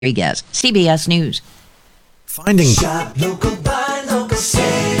Rodriguez, CBS News. Finding Shop local, buy local,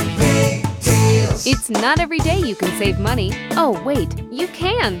 save big deals. It's not every day you can save money. Oh, wait, you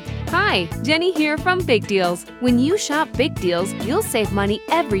can. Hi, Jenny here from Big Deals. When you shop Big Deals, you'll save money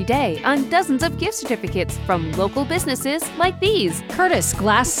every day on dozens of gift certificates from local businesses like these. Curtis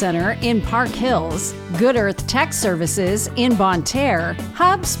Glass Center in Park Hills, Good Earth Tech Services in Bonne Terre,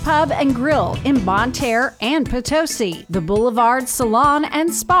 Hub's Pub and Grill in Bonne Terre and Potosi, the Boulevard Salon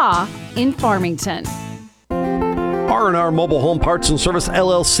and Spa in Farmington. R&R Mobile Home Parts and Service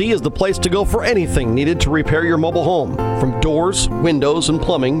LLC is the place to go for anything needed to repair your mobile home. From doors, windows, and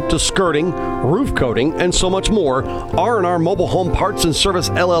plumbing to skirting, roof coating, and so much more, R&R Mobile Home Parts and Service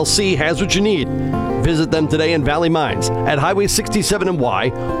LLC has what you need. Visit them today in Valley Mines at Highway 67 in Y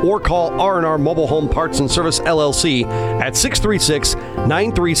or call R&R Mobile Home Parts and Service LLC at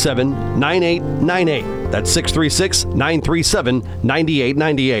 636-937-9898. That's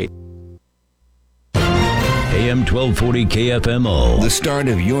 636-937-9898. AM 1240 KFMO. The start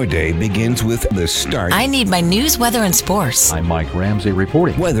of your day begins with the start. I need my news, weather, and sports. I'm Mike Ramsey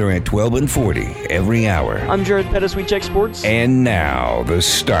reporting. Weather at 12 and 40 every hour. I'm Jared Pettis. We check sports. And now, the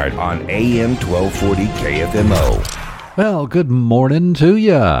start on AM 1240 KFMO. Well, good morning to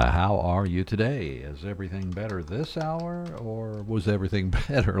you. How are you today? Is everything better this hour, or was everything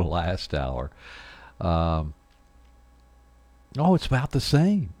better last hour? Oh, it's about the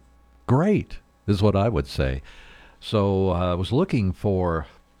same. Great, is what I would say. So I was looking for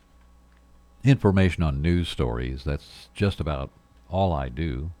information on news stories. That's just about all I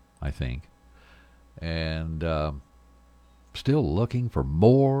do, I think. And still looking for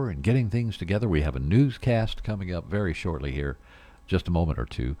more and getting things together. We have a newscast coming up very shortly here, just a moment or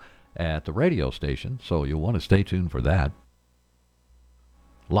two, at the radio station, so you'll want to stay tuned for that.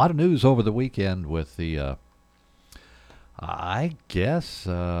 A lot of news over the weekend with the, I guess,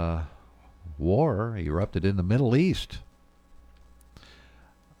 war erupted in the Middle East.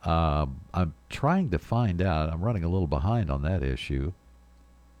 I'm trying to find out. I'm running a little behind on that issue,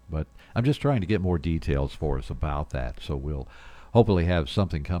 but I'm just trying to get more details for us about that. So we'll hopefully have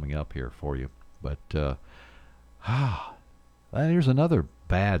something coming up here for you. But here's another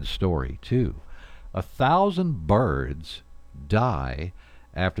bad story too. 1,000 birds die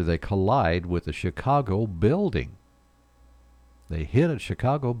after they collide with a Chicago building. They hit a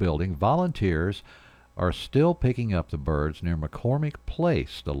Chicago building. Volunteers are still picking up the birds near McCormick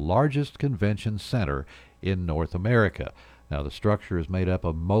Place, the largest convention center in North America. Now, the structure is made up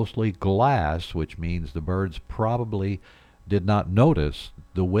of mostly glass, which means the birds probably did not notice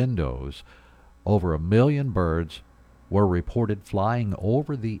the windows. Over 1 million birds were reported flying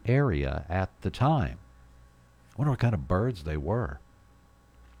over the area at the time. I wonder what kind of birds they were.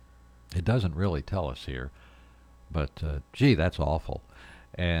 It doesn't really tell us here. But, gee, that's awful.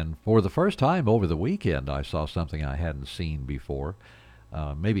 And for the first time over the weekend, I saw something I hadn't seen before.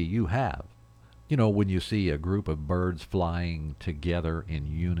 Maybe you have. You know, when you see a group of birds flying together in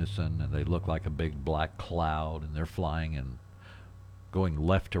unison, and they look like a big black cloud, and they're flying and going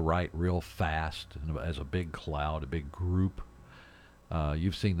left to right real fast as a big cloud, a big group.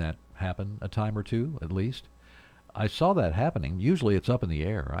 You've seen that happen a time or two, at least. I saw that happening. Usually it's up in the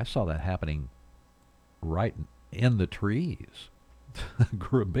air. I saw that happening right in the trees. A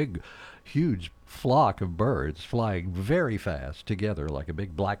big, huge flock of birds flying very fast together like a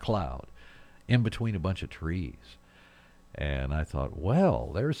big black cloud in between a bunch of trees. And I thought,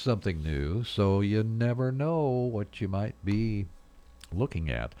 well, there's something new, so you never know what you might be looking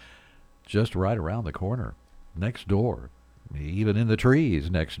at just right around the corner, next door, even in the trees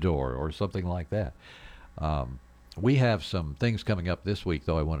next door or something like that. We have some things coming up this week,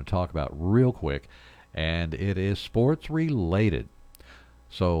 though, I want to talk about real quick. And it is sports related.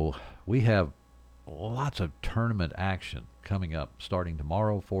 So we have lots of tournament action coming up starting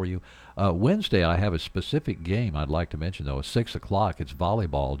tomorrow for you. Wednesday I have a specific game I'd like to mention, though. At 6 o'clock, it's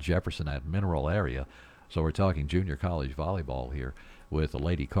volleyball, Jefferson at Mineral area. So we're talking junior college volleyball here with the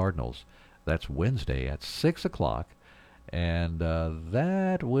Lady Cardinals. That's Wednesday at 6 o'clock. And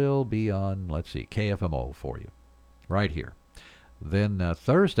that will be on, let's see, KFMO for you right here. Then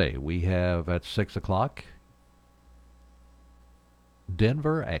Thursday, we have at 6 o'clock,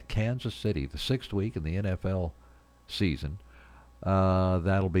 Denver at Kansas City, the 6th week in the NFL season.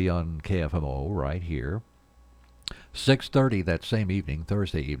 That'll be on KFMO right here. 6:30 that same evening,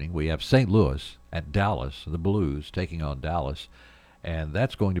 Thursday evening, we have St. Louis at Dallas, the Blues taking on Dallas. And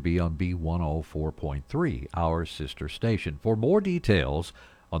that's going to be on B104.3, our sister station. For more details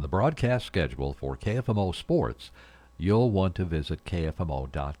on the broadcast schedule for KFMO Sports, you'll want to visit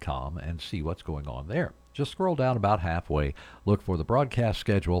KFMO.com and see what's going on there. Just scroll down about halfway. Look for the broadcast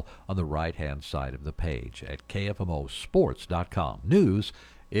schedule on the right-hand side of the page at KFMOsports.com. News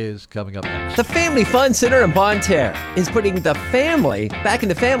is coming up next. The Family Fun Center in Bonne Terre is putting the family back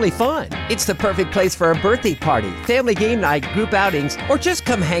into family fun. It's the perfect place for a birthday party, family game night, group outings, or just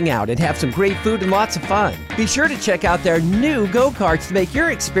come hang out and have some great food and lots of fun. Be sure to check out their new go-karts to make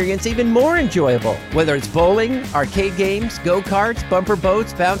your experience even more enjoyable. Whether it's bowling, arcade games, go-karts, bumper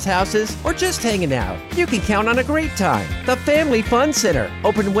boats, bounce houses, or just hanging out, you can count on a great time. The Family Fun Center,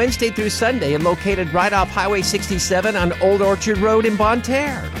 open Wednesday through Sunday and located right off Highway 67 on Old Orchard Road in Bonne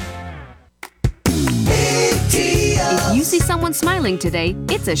Terre. If you see someone smiling today,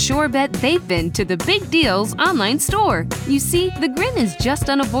 it's a sure bet they've been to the Big Deals online store. You see, the grin is just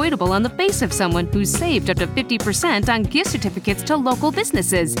unavoidable on the face of someone who's saved up to 50% on gift certificates to local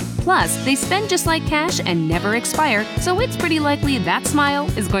businesses. Plus, they spend just like cash and never expire, so it's pretty likely that smile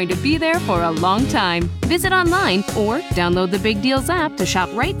is going to be there for a long time. Visit online or download the Big Deals app to shop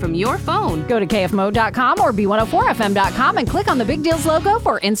right from your phone. Go to KFMO.com or B104FM.com and click on the Big Deals logo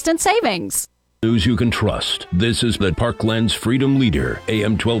for instant savings. News you can trust. This is the Parkland's Freedom Leader,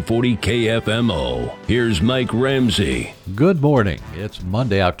 AM 1240 KFMO. Here's Mike Ramsey. Good morning. It's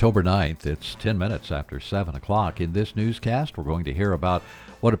Monday, October 9th. It's 10 minutes after 7 o'clock. In this newscast, we're going to hear about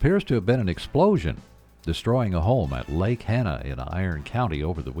what appears to have been an explosion destroying a home at Lake Hanna in Iron County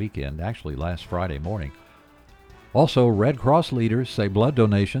over the weekend, actually last Friday morning. Also, Red Cross leaders say blood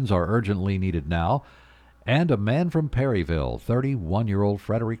donations are urgently needed now. And a man from Perryville, 31-year-old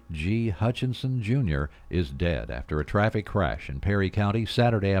Frederick G. Hutchinson, Jr., is dead after a traffic crash in Perry County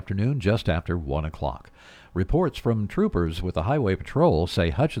Saturday afternoon just after 1 o'clock. Reports from troopers with the Highway Patrol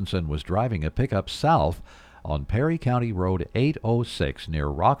say Hutchinson was driving a pickup south on Perry County Road 806 near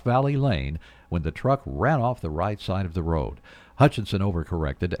Rock Valley Lane when the truck ran off the right side of the road. Hutchinson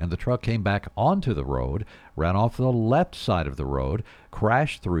overcorrected, and the truck came back onto the road, ran off the left side of the road,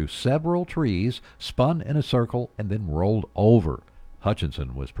 crashed through several trees, spun in a circle, and then rolled over.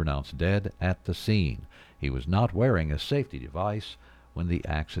 Hutchinson was pronounced dead at the scene. He was not wearing a safety device when the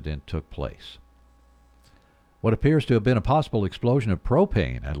accident took place. What appears to have been a possible explosion of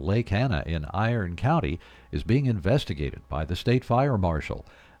propane at Lake Hanna in Iron County is being investigated by the state fire marshal.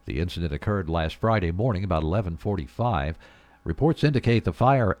 The incident occurred last Friday morning about 11:45. Reports indicate the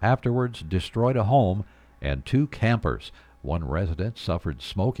fire afterwards destroyed a home and 2 campers. One resident suffered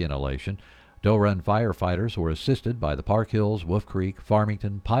smoke inhalation. Doe Run firefighters were assisted by the Park Hills, Wolf Creek,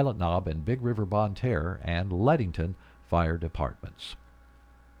 Farmington, Pilot Knob, and Big River Bonne Terre and Leadington fire departments.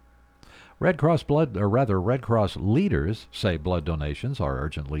 Red Cross leaders say blood donations are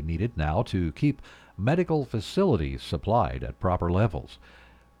urgently needed now to keep medical facilities supplied at proper levels.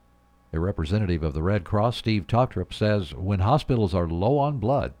 A representative of the Red Cross, Steve Toctrup, says when hospitals are low on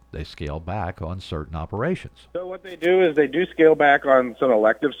blood, they scale back on certain operations. So what they do is they do scale back on some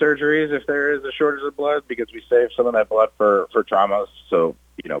elective surgeries if there is a shortage of blood, because we save some of that blood for traumas. So,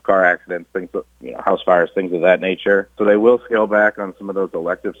 car accidents, things, house fires, things of that nature. So they will scale back on some of those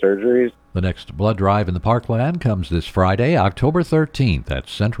elective surgeries. The next blood drive in the Parkland comes this Friday, October 13th at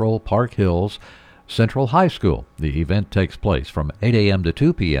Central Park Hills Central High School. The event takes place from 8 a.m. to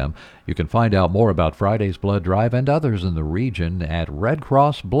 2 p.m. You can find out more about Friday's blood drive and others in the region at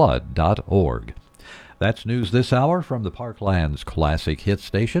redcrossblood.org. That's news this hour from the Parkland's classic hit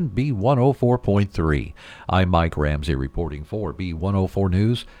station, B104.3. I'm Mike Ramsey reporting for B104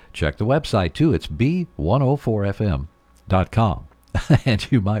 News. Check the website, too. It's B104FM.com.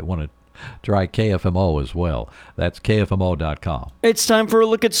 And you might want to try KFMO as well. That's KFMO.com. It's time for a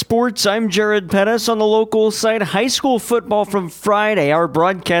look at sports. I'm Jared Pettis on the local side. High school football from Friday. Our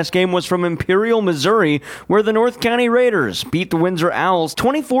broadcast game was from Imperial, Missouri, where the North County Raiders beat the Windsor Owls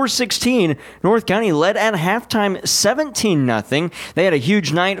 24-16. North County led at halftime 17-0. They had a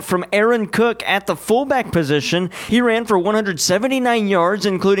huge night from Aaron Cook at the fullback position. He ran for 179 yards,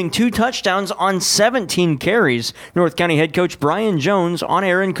 including 2 touchdowns on 17 carries. North County head coach Brian Jones on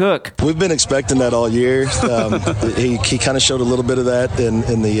Aaron Cook. We've been expecting that all year. He kind of showed a little bit of that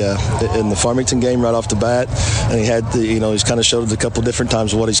in the Farmington game right off the bat, and he's kind of showed it a couple different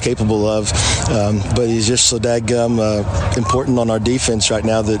times what he's capable of. But he's just so dadgum important on our defense right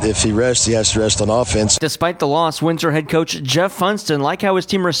now that if he rests, he has to rest on offense. Despite the loss, Windsor head coach Jeff Funston liked how his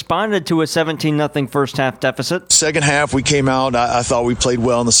team responded to a 17-0 first half deficit. Second half, we came out. I thought we played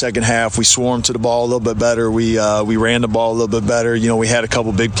well in the second half. We swarmed to the ball a little bit better. We ran the ball a little bit better. We had a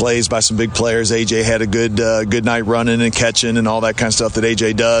couple big plays. by some big players. AJ had a good night running and catching and all that kind of stuff that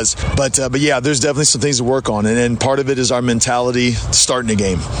AJ does. But yeah, there's definitely some things to work on, and part of it is our mentality starting a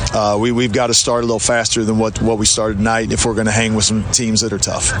game. We've got to start a little faster than what we started tonight if we're going to hang with some teams that are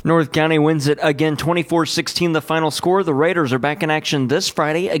tough. North County wins it again, 24-16 the final score. The Raiders are back in action this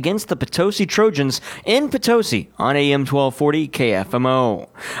Friday against the Potosi Trojans in Potosi on AM 1240 KFMO.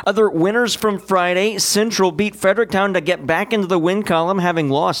 Other winners from Friday: Central beat Fredericktown to get back into the win column, having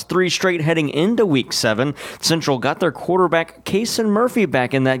lost 3 straight heading into Week 7. Central got their quarterback Kason Murphy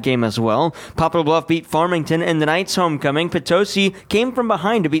back in that game as well. Poplar Bluff beat Farmington in the night's homecoming. Potosi came from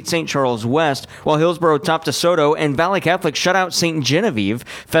behind to beat St. Charles West, while Hillsborough topped DeSoto and Valley Catholic shut out St. Genevieve.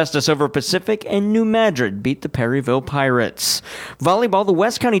 Festus over Pacific and New Madrid beat the Perryville Pirates. Volleyball, the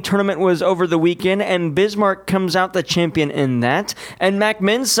West County tournament was over the weekend, and Bismarck comes out the champion in that. And Mac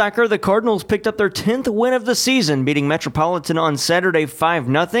men's soccer, the Cardinals picked up their 10th win of the season, beating Metropolitan on Saturday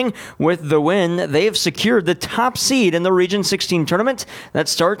 5-0. With the win, they have secured the top seed in the Region 16 tournament that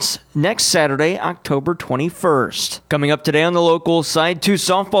starts next Saturday, October 21st. Coming up today on the local side, 2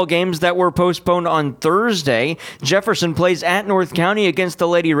 softball games that were postponed on Thursday. Jefferson plays at North County against the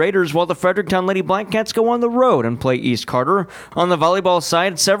Lady Raiders, while the Fredericktown Lady Blackcats go on the road and play East Carter. On the volleyball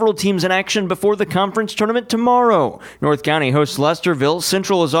side, several teams in action before the conference tournament tomorrow. North County hosts Lesterville.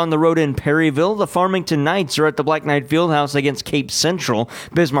 Central is on the road in Perryville. The Farmington Knights are at the Black Knight Fieldhouse against Cape Central.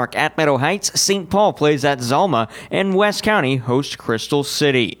 Bismarck at Meadow Heights. St. Paul plays at Zalma, and West County hosts Crystal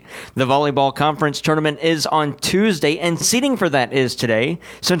City. The volleyball conference tournament is on Tuesday, and seeding for that is today.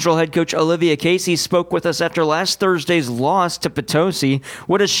 Central head coach Olivia Casey spoke with us after last Thursday's loss to Potosi.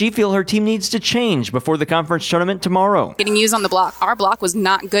 What does she feel her team needs to change before the conference tournament tomorrow? Getting used on the block. Our block was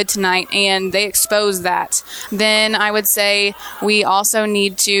not good tonight, and they exposed that. Then I would say we also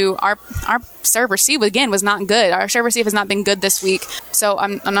need to, our serve receive again was not good. Our serve receive has not been good this week, so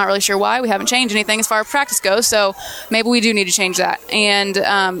I'm not really sure why. We haven't changed anything as far as practice goes, so maybe we do need to change that. And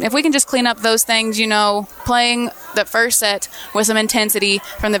if we can just clean up those things, playing the first set with some intensity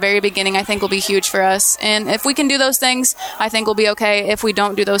from the very beginning, I think will be huge for us. And if we can do those things, I think we'll be okay. If we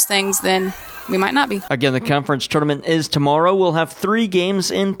don't do those things, then we might not be. Again, the conference tournament is tomorrow. We'll have 3 games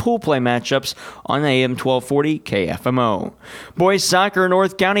in pool play matchups on AM 1240 KFMO. Boys soccer,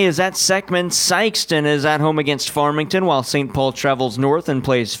 North County is at Seckman. Sykeston is at home against Farmington, while St. Paul travels north and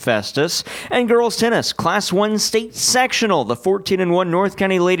plays Festus. And girls tennis, Class 1 state sectional. The 14-1 North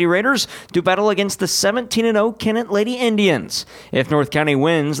County Lady Raiders do battle against the 17-0 Kennett Lady Indians. If North County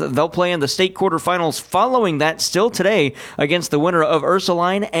wins, they'll play in the state quarterfinals following that still today against the winner of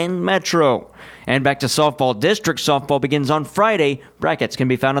Ursuline and Metro. And back to softball. District softball begins on Friday. Brackets can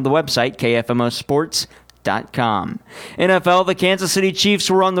be found on the website, KFMOsports.com. NFL, the Kansas City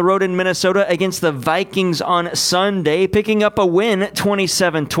Chiefs were on the road in Minnesota against the Vikings on Sunday, picking up a win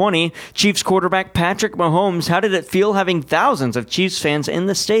 27-20. Chiefs quarterback Patrick Mahomes, how did it feel having thousands of Chiefs fans in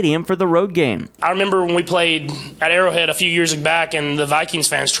the stadium for the road game? I remember when we played at Arrowhead a few years back and the Vikings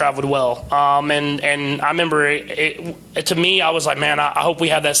fans traveled well. And I remember it, to me, I was like, man, I hope we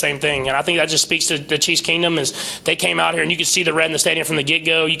have that same thing. And I think that just speaks to the Chiefs kingdom is they came out here and you could see the red in the stadium from the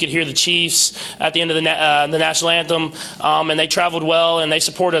get-go. You could hear the Chiefs at the end of the national anthem, and they traveled well and they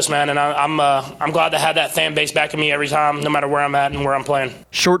support us, man. And I'm glad to have that fan base backing me every time, no matter where I'm at and where I'm playing.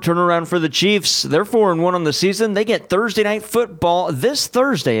 Short turnaround for the Chiefs. They're 4-1 on the season. They get Thursday night football this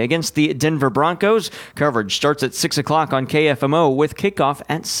Thursday against the Denver Broncos. Coverage starts at 6 o'clock on KFMO with kickoff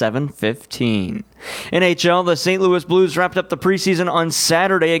at 7:15. NHL, the St. Louis Blues wrapped up the preseason on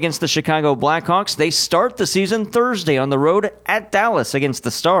Saturday against the Chicago Blackhawks. They start the season Thursday on the road at Dallas against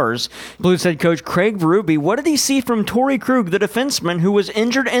the Stars. Blues head coach Craig Berube, what did he see from Torrey Krug, the defenseman who was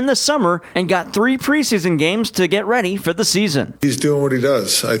injured in the summer and got 3 preseason games to get ready for the season? He's doing what he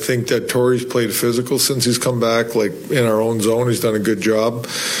does. I think that Torrey's played physical since he's come back, like in our own zone. He's done a good job.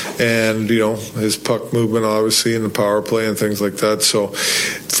 And, his puck movement, obviously, in the power play and things like that. So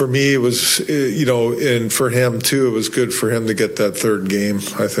for me, it was, and for him too, it was good for him to get that 3rd game,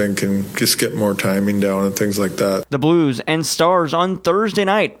 I think, and just get more timing down and things like that. The Blues and Stars on Thursday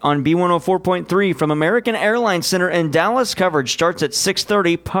night on B104.3 from American Airlines Center in Dallas. Coverage starts at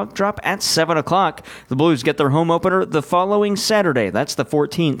 6:30, puck drop at 7 o'clock. The Blues get their home opener the following Saturday, that's the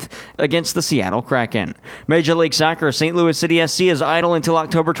 14th, against the Seattle Kraken. Major League Soccer, St. Louis City SC is idle until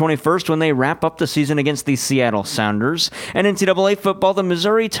October 21st when they wrap up the season against the Seattle Sounders. And NCAA football, the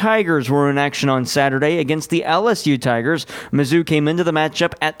Missouri Tigers were in action on Saturday against the LSU Tigers. Mizzou came into the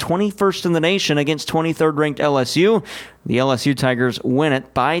matchup at 21st in the nation against 23rd ranked LSU. The LSU Tigers win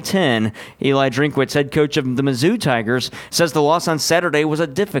it by 10. Eli Drinkwitz, head coach of the Mizzou Tigers, says the loss on Saturday was a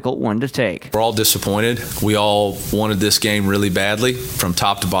difficult one to take. We're all disappointed. We all wanted this game really badly, from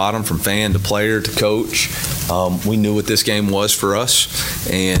top to bottom, from fan to player to coach. We knew what this game was for us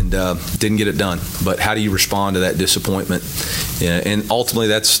and didn't get it done. But how do you respond to that disappointment? And ultimately,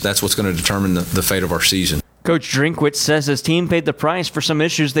 that's what's going to determine the fate of our season. Coach Drinkwitz says his team paid the price for some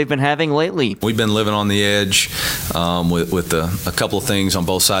issues they've been having lately. We've been living on the edge with a couple of things on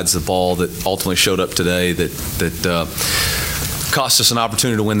both sides of the ball that ultimately showed up today that cost us an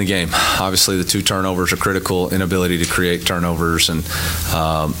opportunity to win the game. Obviously, the 2 turnovers are critical, inability to create turnovers, and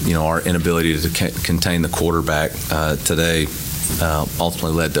our inability to contain the quarterback today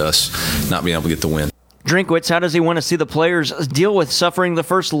ultimately led to us not being able to get the win. Drinkwitz, how does he want to see the players deal with suffering the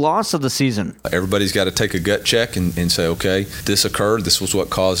first loss of the season? Everybody's got to take a gut check and say, okay, this occurred. This was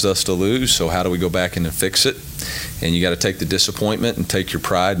what caused us to lose. So how do we go back in and fix it? And you got to take the disappointment and take your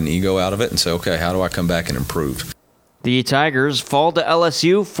pride and ego out of it and say, okay, how do I come back and improve? The Tigers fall to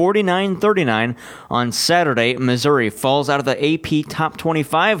LSU 49-39 on Saturday. Missouri falls out of the AP Top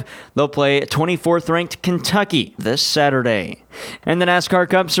 25. They'll play 24th-ranked Kentucky this Saturday. And the NASCAR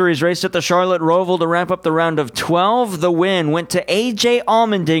Cup Series race at the Charlotte Roval to wrap up the round of 12. The win went to A.J.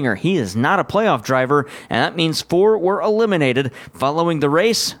 Allmendinger. He is not a playoff driver, and that means 4 were eliminated. Following the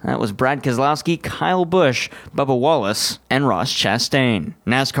race, that was Brad Keselowski, Kyle Busch, Bubba Wallace, and Ross Chastain.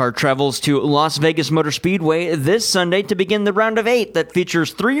 NASCAR travels to Las Vegas Motor Speedway this Sunday to begin the round of 8 that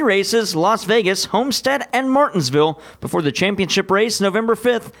features 3 races: Las Vegas, Homestead, and Martinsville, before the championship race November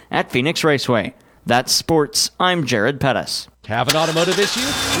 5th at Phoenix Raceway. That's sports. I'm Jared Pettis. Have an automotive issue?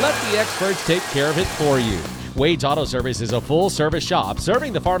 Let the experts take care of it for you. Wade's Auto Service is a full-service shop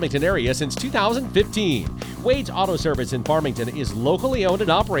serving the Farmington area since 2015. Wade's Auto Service in Farmington is locally owned and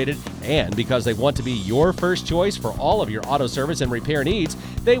operated, and because they want to be your first choice for all of your auto service and repair needs,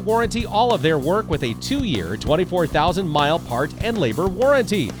 they warranty all of their work with a 2-year, 24,000-mile part and labor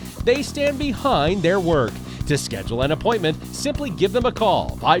warranty. They stand behind their work. To schedule an appointment, simply give them a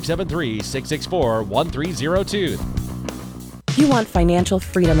call, 573-664-1302. You want financial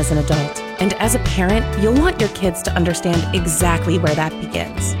freedom as an adult, and as a parent, you'll want your kids to understand exactly where that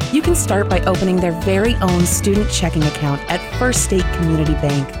begins. You can start by opening their very own student checking account at First State Community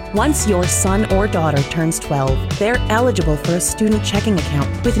Bank. Once your son or daughter turns 12, they're eligible for a student checking account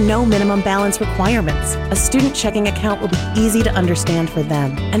with no minimum balance requirements. A student checking account will be easy to understand for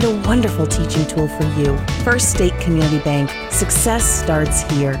them and a wonderful teaching tool for you. First State Community Bank. Success starts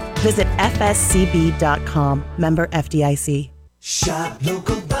here. Visit fscb.com. Member FDIC. Shop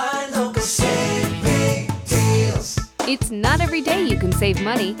local, buy local, save big deals. It's not every day you can save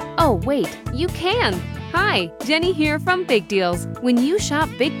money. Oh, wait, you can. Hi, Jenny here from Big Deals. When you shop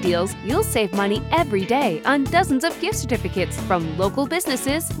Big Deals, you'll save money every day on dozens of gift certificates from local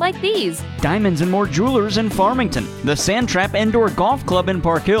businesses like these. Diamonds and More Jewelers in Farmington, the Sandtrap Indoor Golf Club in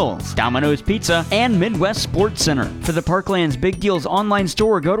Park Hills, Domino's Pizza, and Midwest Sports Center. For the Parkland's Big Deals online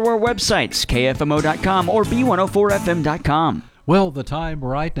store, go to our websites, kfmo.com or b104fm.com. Well, the time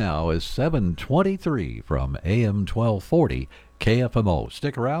right now is 7:23 from AM 1240 KFMO.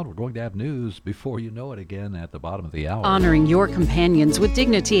 Stick around. We're going to have news before you know it again at the bottom of the hour. Honoring your companions with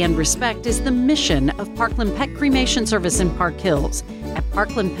dignity and respect is the mission of Parkland Pet Cremation Service in Park Hills. At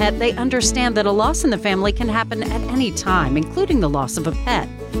Parkland Pet, they understand that a loss in the family can happen at any time, including the loss of a pet.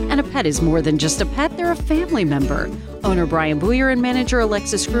 And a pet is more than just a pet, they're a family member. Owner Brian Booyer and manager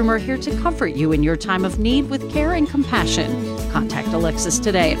Alexis Groomer are here to comfort you in your time of need with care and compassion. Contact Alexis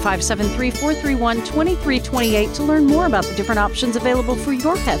today at 573-431-2328 to learn more about the different options available for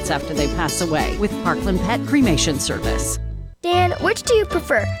your pets after they pass away with Parkland Pet Cremation Service. Dan, which do you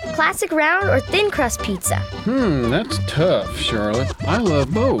prefer, classic round or thin crust pizza? That's tough, Charlotte. I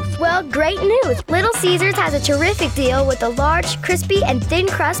love both. Well, great news. Little Caesars has a terrific deal with a large, crispy, and thin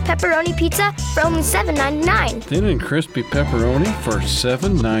crust pepperoni pizza for only $7.99. Thin and crispy pepperoni for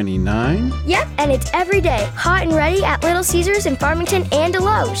 $7.99? Yep, and it's every day, hot and ready at Little Caesars in Farmington and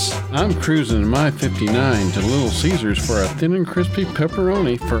Deloche. I'm cruising my 59 to Little Caesars for a thin and crispy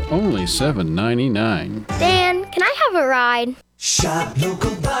pepperoni for only $7.99. Dan, can I have a ride? Shop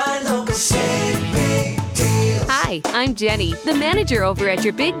local, buy local, save big deals. Hi, I'm Jenny, the manager over at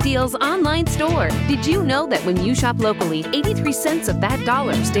your Big Deals online store. Did you know that when you shop locally, 83 cents of that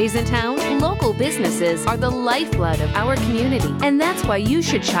dollar stays in town? Local businesses are the lifeblood of our community, and that's why you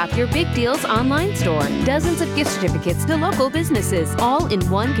should shop your Big Deals online store. Dozens of gift certificates to local businesses, all in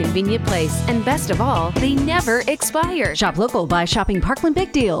one convenient place. And best of all, they never expire. Shop local by shopping Parkland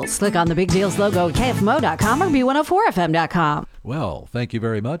Big Deals. Click on the Big Deals logo at KFMO.com or B104FM.com. Well, thank you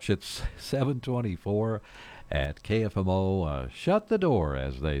very much. It's 7:24, at KFMO. Shut the door,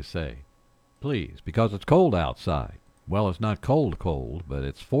 as they say. Please, because it's cold outside. Well, it's not cold, but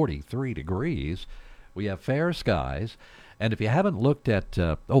it's 43 degrees. We have fair skies. And if you haven't looked at,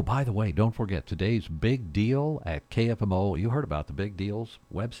 by the way, don't forget today's big deal at KFMO. You heard about the Big Deals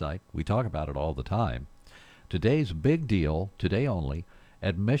website. We talk about it all the time. Today's big deal, today only,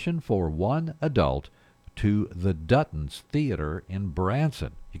 admission for one adult to the Duttons Theater in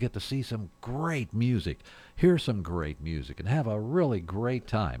Branson. You get to see some great music, hear some great music, and have a really great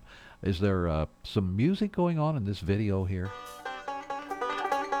time. Is there some music going on in this video here?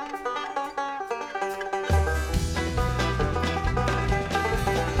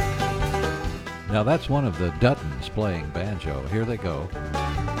 Now that's one of the Duttons playing banjo. Here they go.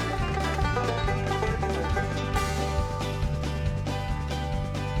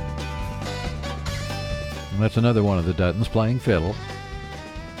 And that's another one of the Duttons playing fiddle.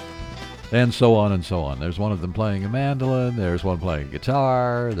 And so on and so on. There's one of them playing a mandolin. There's one playing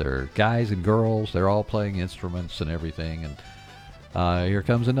guitar. There are guys and girls. They're all playing instruments and everything. And here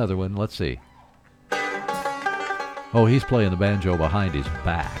comes another one. Let's see. Oh, he's playing the banjo behind his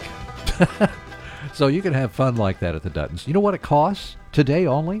back. So you can have fun like that at the Duttons. You know what it costs today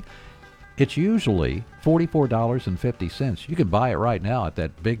only? It's usually $44.50. You can buy it right now at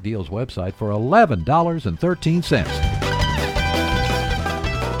that Big Deals website for $11.13.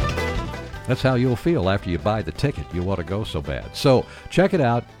 That's how you'll feel after you buy the ticket. You want to go so bad. So check it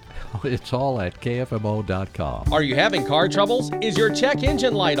out. It's all at KFMO.com. Are you having car troubles? Is your check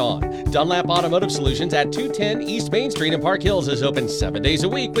engine light on? Dunlap Automotive Solutions at 210 East Main Street in Park Hills is open 7 days a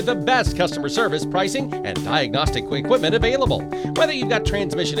week with the best customer service, pricing, and diagnostic equipment available. Whether you've got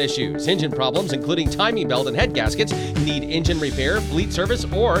transmission issues, engine problems, including timing belt and head gaskets, need engine repair, fleet service,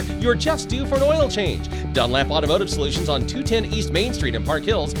 or you're just due for an oil change, Dunlap Automotive Solutions on 210 East Main Street in Park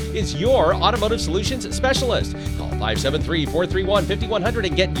Hills is your automotive solutions specialist. Call 573-431-5100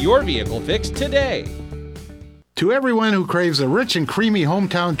 and get your vehicle fixed today. To everyone who craves a rich and creamy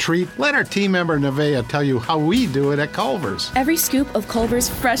hometown treat, let our team member Nevaeh tell you how we do it at Culver's. Every scoop of Culver's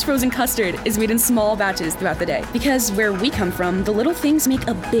fresh frozen custard is made in small batches throughout the day. Because where we come from, the little things make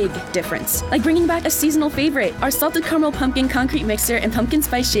a big difference. Like bringing back a seasonal favorite. Our salted caramel pumpkin concrete mixer and pumpkin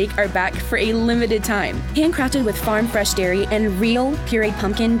spice shake are back for a limited time. Handcrafted with farm fresh dairy and real pureed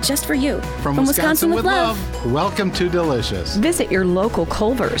pumpkin just for you. From Wisconsin with love. Welcome to Delicious. Visit your local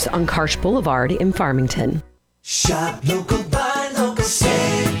Culver's on Karsh Boulevard in Farmington. Shop local, buy local,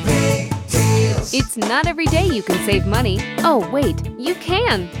 save big deals. It's not every day you can save money. Oh, wait, you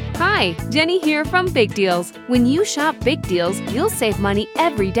can. Hi, Jenny here from Big Deals. When you shop Big Deals, you'll save money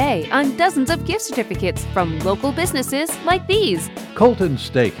every day on dozens of gift certificates from local businesses like these. Colton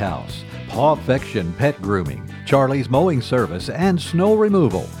Steakhouse, Pawfection Pet Grooming, Charlie's Mowing Service and Snow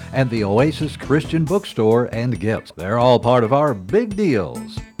Removal, and the Oasis Christian Bookstore and Gifts. They're all part of our Big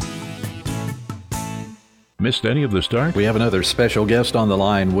Deals. Missed any of the start? We have another special guest on the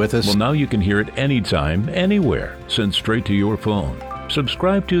line with us. Well, now you can hear it anytime, anywhere, sent straight to your phone.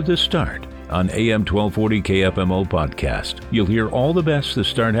 Subscribe to The Start on AM 1240 KFMO podcast. You'll hear all the best The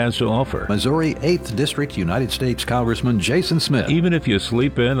Start has to offer. Missouri 8th District United States Congressman Jason Smith. Even if you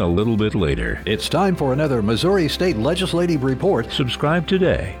sleep in a little bit later. It's time for another Missouri State Legislative Report. Subscribe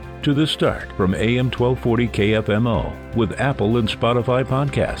today to The Start from AM 1240 KFMO with Apple and Spotify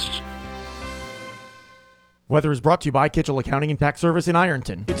podcasts. Weather is brought to you by Kitchell Accounting and Tax Service in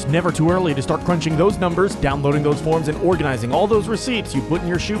Ironton. It's never too early to start crunching those numbers, downloading those forms, and organizing all those receipts you put in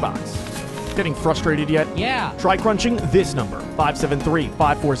your shoebox. Getting frustrated yet? Yeah. Try crunching this number,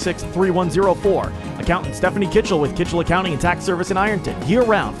 573-546-3104. Accountant Stephanie Kitchell with Kitchell Accounting and Tax Service in Ironton,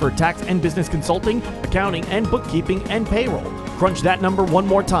 year-round for tax and business consulting, accounting, and bookkeeping and payroll. Crunch that number one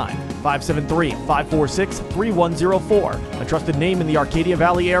more time, 573-546-3104. A trusted name in the Arcadia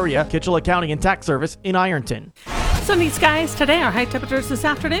Valley area, Kitchell Accounting and Tax Service in Ironton. Sunny skies today. Our high temperatures this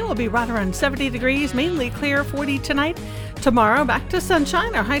afternoon will be right around 70 degrees, mainly clear, 40 tonight. Tomorrow, back to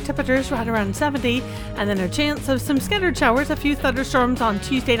sunshine. Our high temperatures right around 70, and then a chance of some scattered showers, a few thunderstorms on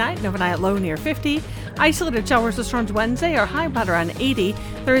Tuesday night, and overnight low near 50. Isolated showers or storms Wednesday, our high about around 80.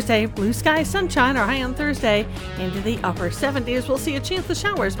 Thursday, blue sky, sunshine, our high on Thursday into the upper 70s. We'll see a chance of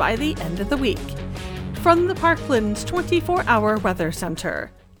showers by the end of the week. From the Parkland's 24-hour weather center,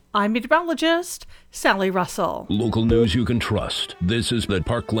 I'm meteorologist Sally Russell. Local news you can trust. This is the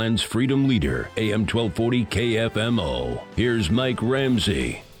Parkland's Freedom Leader, AM 1240 KFMO. Here's Mike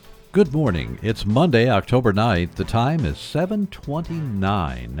Ramsey. Good morning. It's Monday, October 9th. The time is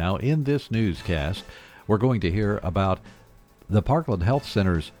 7:29. Now, in this newscast, we're going to hear about the Parkland Health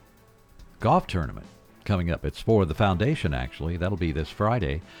Center's golf tournament coming up. It's for the foundation, actually. That'll be this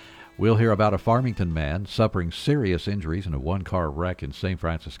Friday. We'll hear about a Farmington man suffering serious injuries in a one-car wreck in St.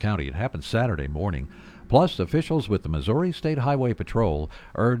 Francis County. It happened Saturday morning. Plus, officials with the Missouri State Highway Patrol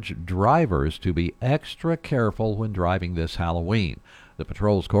urge drivers to be extra careful when driving this Halloween. The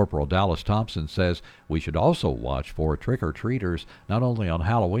patrol's Corporal Dallas Thompson says we should also watch for trick-or-treaters not only on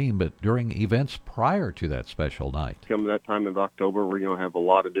Halloween but during events prior to that special night. Come that time of October, we're going to have a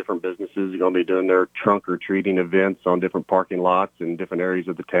lot of different businesses going to be doing their trunk-or-treating events on different parking lots in different areas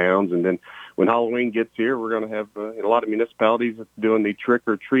of the towns. And then when Halloween gets here, we're going to have a lot of municipalities doing the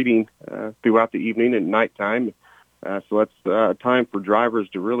trick-or-treating throughout the evening and nighttime. So that's a time for drivers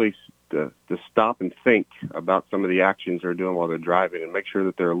to really to stop and think about some of the actions they're doing while they're driving and make sure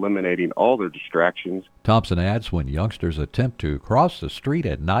that they're eliminating all their distractions. Thompson adds, when youngsters attempt to cross the street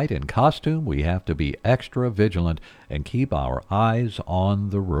at night in costume, we have to be extra vigilant and keep our eyes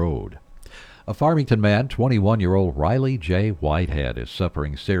on the road. A Farmington man, 21-year-old Riley J. Whitehead, is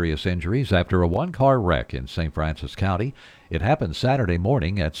suffering serious injuries after a one-car wreck in St. Francis County. It happened Saturday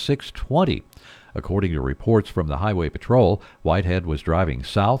morning at 6:20. According to reports from the Highway Patrol, Whitehead was driving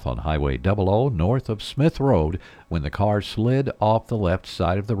south on Highway 00 north of Smith Road when the car slid off the left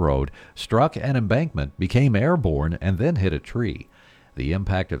side of the road, struck an embankment, became airborne, and then hit a tree. The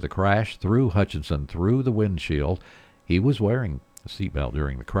impact of the crash threw Hutchinson through the windshield. He was wearing a seatbelt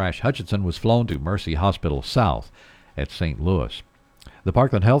during the crash. Hutchinson was flown to Mercy Hospital South at St. Louis. The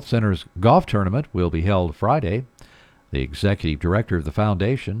Parkland Health Center's golf tournament will be held Friday. The executive director of the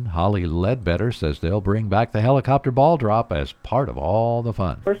foundation, Holly Ledbetter, says they'll bring back the helicopter ball drop as part of all the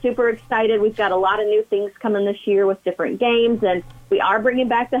fun. We're super excited. We've got a lot of new things coming this year with different games, and we are bringing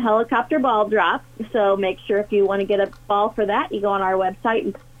back the helicopter ball drop. So make sure if you want to get a ball for that, you go on our website.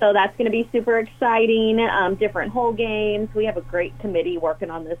 And so that's going to be super exciting, different hole games. We have a great committee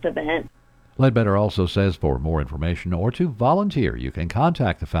working on this event. Ledbetter also says for more information or to volunteer, you can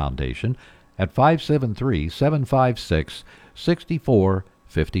contact the foundation at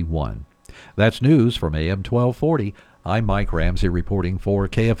 573-756-6451. That's news from AM 1240. I'm Mike Ramsey reporting for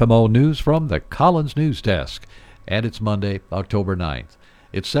KFMO News from the Collins News Desk. And it's Monday, October 9th.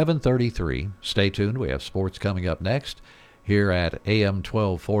 It's 7:33. Stay tuned. We have sports coming up next here at AM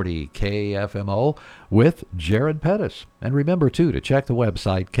 1240 KFMO with Jared Pettis. And remember, too, to check the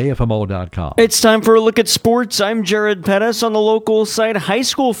website, KFMO.com. It's time for a look at sports. I'm Jared Pettis. On the local side, high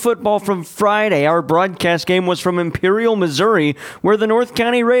school football from Friday. Our broadcast game was from Imperial, Missouri, where the North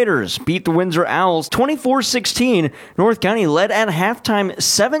County Raiders beat the Windsor Owls 24-16. North County led at halftime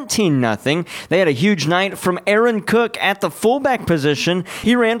 17-0. They had a huge night from Aaron Cook at the fullback position.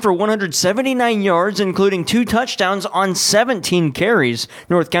 He ran for 179 yards, including 2 touchdowns on 17 carries.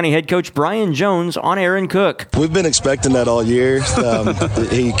 North County head coach Brian Jones on Aaron Cook. We've been expecting that all year.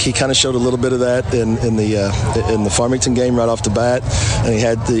 He kind of showed a little bit of that in the Farmington game right off the bat, and he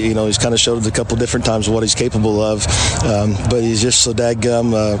had he's kind of showed it a couple different times what he's capable of. But he's just so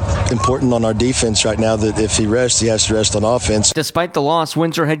dadgum important on our defense right now that if he rests, he has to rest on offense. Despite the loss,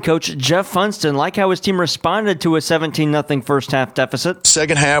 Windsor head coach Jeff Funston liked how his team responded to a 17-0 first half deficit.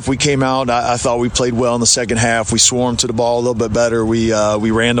 Second half, we came out. I thought we played well in the second half. We swarmed to the ball a little bit better. We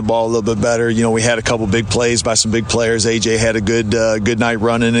ran the ball a little bit better. We had a couple big plays by some big players. AJ had a good night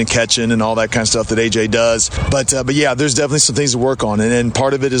running and catching and all that kind of stuff that AJ does. But yeah, there's definitely some things to work on, and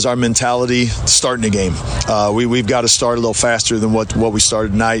part of it is our mentality starting the game. We've got to start a little faster than what we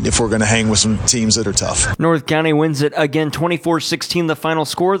started tonight if we're going to hang with some teams that are tough. North County wins it again, 24-16 the final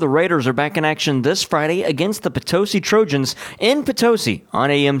score. The Raiders are back in action this Friday against the Potosi Trojans in Potosi on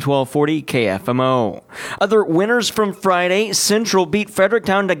AM 1240 KFMO. Other winners from Friday, Central beat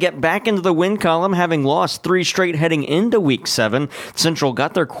Fredericktown to get back into the win column, having lost 3 straight heading into Week 7. Central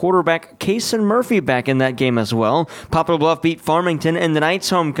got their quarterback Kason Murphy back in that game as well. Poplar Bluff beat Farmington in the night's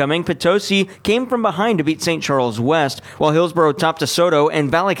homecoming. Potosi came from behind to beat St. Charles West, while Hillsborough topped DeSoto and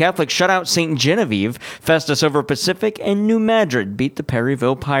Valley Catholic shut out St. Genevieve. Festus over Pacific and New Madrid beat the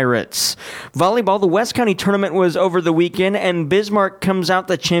Perryville Pirates. Volleyball, the West County tournament was over the weekend, and Bismarck comes out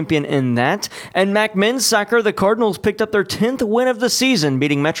the champion in that. And MAC men's soccer, the Cardinals picked up their 10th win of the season,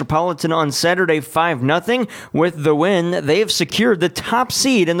 beating Metropolitan on Saturday 5-0. With the win, they have secured the top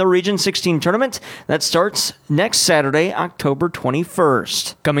seed in the Region 16 tournament that starts next Saturday, October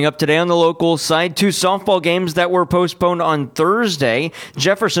 21st. Coming up today on the local side, 2 softball games that were postponed on Thursday.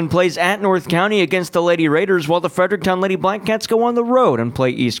 Jefferson plays at North County against the Lady Raiders, while the Fredericktown Lady Blackcats go on the road and play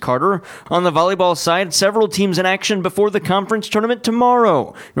East Carter. On the volleyball side, several teams in action before the conference tournament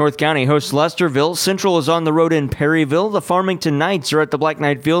tomorrow. North County hosts Lesterville. Central is on the road in Perryville. The Farmington Knights are at the Black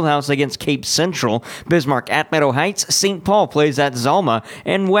Knight Fieldhouse against Cape Central. Central. Bismarck at Meadow Heights. St. Paul plays at Zalma.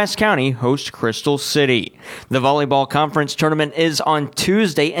 And West County hosts Crystal City. The volleyball conference tournament is on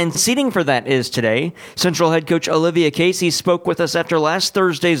Tuesday, and seeding for that is today. Central head coach Olivia Casey spoke with us after last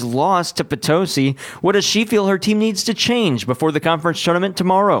Thursday's loss to Potosi. What does she feel her team needs to change before the conference tournament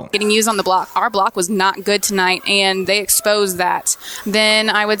tomorrow? Getting used on the block. Our block was not good tonight, and they exposed that. Then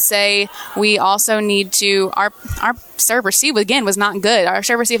I would say we also need to, our serve receive again was not good. Our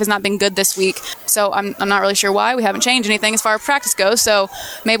serve receive has not been good this week, so I'm not really sure why. We haven't changed anything as far as practice goes, so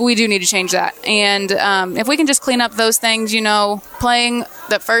maybe we do need to change that. And if we can just clean up those things, playing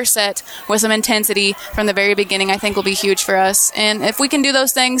the first set with some intensity from the very beginning, I think will be huge for us. And if we can do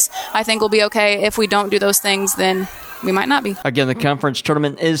those things, I think we'll be okay. If we don't do those things, then we might not be. Again, the conference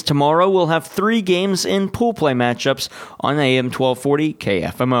tournament is tomorrow. We'll have 3 games in pool play matchups on AM 1240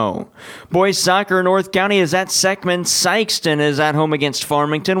 KFMO. Boys soccer, North County is at Seckman. Sykeston is at home against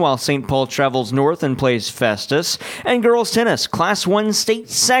Farmington, while St. Paul travels north and plays Festus. And girls tennis, Class 1 state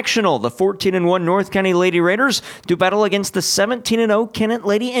sectional. The 14-1 North County Lady Raiders do battle against the 17-0 Kennett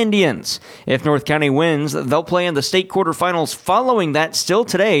Lady Indians. If North County wins, they'll play in the state quarterfinals following that still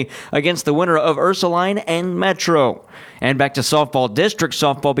today against the winner of Ursuline and Metro. And back to softball. District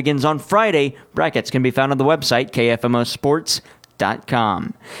softball begins on Friday. Brackets can be found on the website, KFMOsports.com.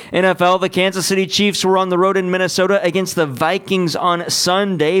 NFL, the Kansas City Chiefs were on the road in Minnesota against the Vikings on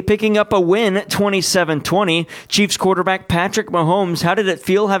Sunday, picking up a win 27-20. Chiefs quarterback Patrick Mahomes, how did it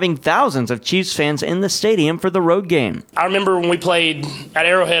feel having thousands of Chiefs fans in the stadium for the road game? I remember when we played at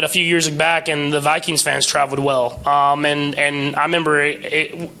Arrowhead a few years back and the Vikings fans traveled well. And I remember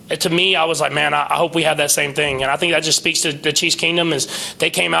to me, I was like, man, I hope we have that same thing. And I think that just speaks to the Chiefs Kingdom is they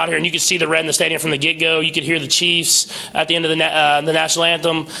came out here and you could see the red in the stadium from the get-go. You could hear the Chiefs at the end of the national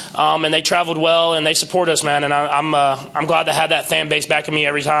anthem, and they traveled well and they support us, man. And I'm glad to have that fan base backing me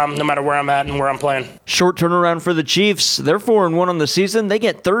every time, no matter where I'm at and where I'm playing. Short turnaround for the Chiefs. They're 4-1 on the season. They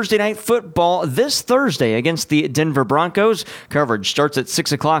get Thursday night football this Thursday against the Denver Broncos. Coverage starts at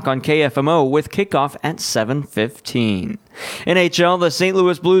 6 o'clock on KFMO with kickoff at 7:15. NHL, the St.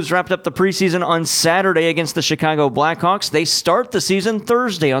 Louis Blues wrapped up the preseason on Saturday against the Chicago Blackhawks. They start the season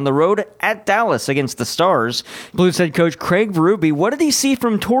Thursday on the road at Dallas against the Stars. Blues head coach Craig Berube, what did he see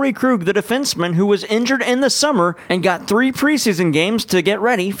from Torrey Krug, the defenseman who was injured in the summer and got 3 preseason games to get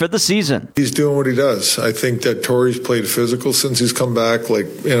ready for the season? He's doing what he does. I think that Torrey's played physical since he's come back, like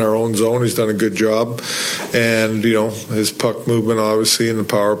in our own zone. He's done a good job. And, his puck movement, obviously, in the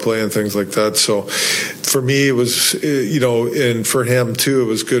power play and things like that. So for me, it was, and for him too, it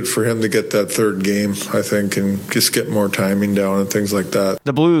was good for him to get that third game, I think, and just get more timing down and things like that.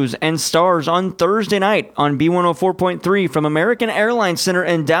 The Blues and Stars on Thursday night on B104.3 from American Airlines Center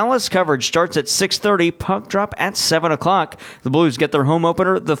in Dallas. Coverage starts at 6:30, puck drop at 7 o'clock. The Blues get their home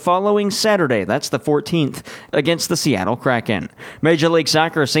opener the following Saturday, that's the 14th, against the Seattle Kraken. Major League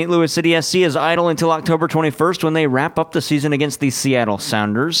Soccer, St. Louis City SC is idle until October 21st when they wrap up the season against the Seattle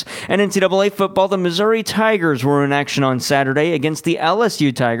Sounders. And NCAA football, the Missouri Tigers were in action on Saturday against the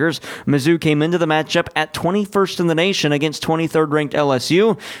LSU Tigers. Mizzou came into the matchup at 21st in the nation against 23rd ranked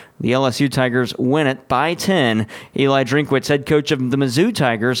LSU. The LSU Tigers win it by 10. Eli Drinkwitz, head coach of the Mizzou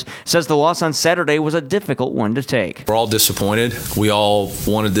Tigers, says the loss on Saturday was a difficult one to take. We're all disappointed. We all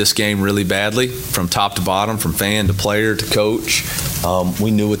wanted this game really badly, from top to bottom, from fan to player to coach. We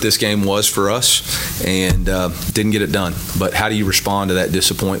knew what this game was for us and didn't get it done. But how do you respond to that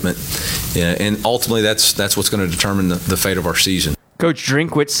disappointment? Yeah, and ultimately, that's what's going to determine the fate of our season. Coach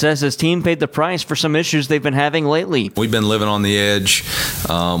Drinkwitz says his team paid the price for some issues they've been having lately. We've been living on the edge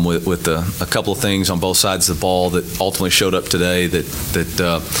with a couple of things on both sides of the ball that ultimately showed up today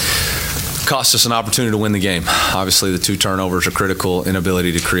that cost us an opportunity to win the game. Obviously, the 2 turnovers are critical,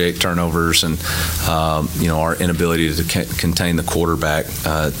 inability to create turnovers, and our inability to contain the quarterback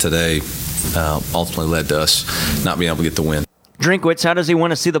today ultimately led to us not being able to get the win. Drinkwitz, how does he want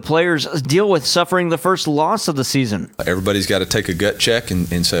to see the players deal with suffering the first loss of the season? Everybody's got to take a gut check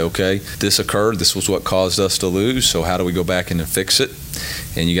and say, okay, this occurred. This was what caused us to lose. So how do we go back in and fix it?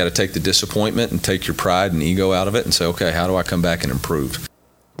 And you got to take the disappointment and take your pride and ego out of it and say, okay, how do I come back and improve?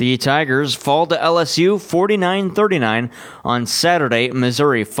 The Tigers fall to LSU 49-39 on Saturday.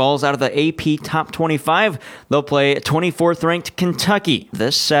 Missouri falls out of the AP Top 25. They'll play 24th-ranked Kentucky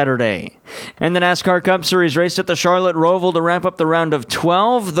this Saturday. And the NASCAR Cup Series raced at the Charlotte Roval to wrap up the round of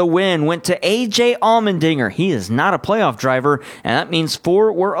 12. The win went to A.J. Allmendinger. He is not a playoff driver, and that means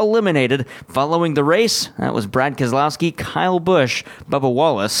 4 were eliminated. Following the race, that was Brad Keselowski, Kyle Busch, Bubba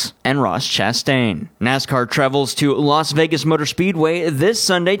Wallace, and Ross Chastain. NASCAR travels to Las Vegas Motor Speedway this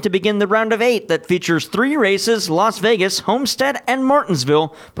Sunday to begin the round of 8 that features 3 races, Las Vegas, Homestead, and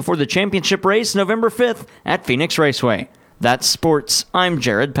Martinsville, before the championship race November 5th at Phoenix Raceway. That's sports. I'm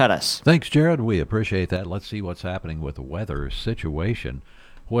Jared Pettis. Thanks, Jared. We appreciate that. Let's see what's happening with the weather situation,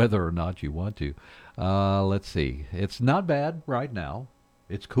 whether or not you want to. Let's see. It's not bad right now.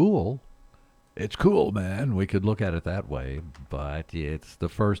 It's cool. It's cool, man. We could look at it that way, but it's the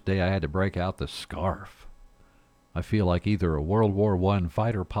first day I had to break out the scarf. I feel like either a World War I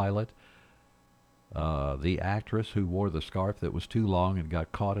fighter pilot, the actress who wore the scarf that was too long and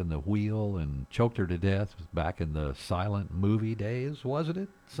got caught in the wheel and choked her to death back in the silent movie days, wasn't it?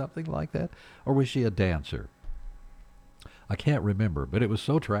 Something like that? Or was she a dancer? I can't remember, but it was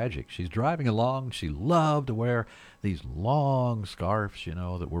so tragic. She's driving along. She loved to wear these long scarves, you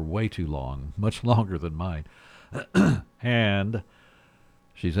know, that were way too long, much longer than mine. And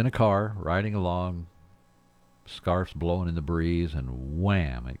she's in a car riding along, scarf's blowing in the breeze, and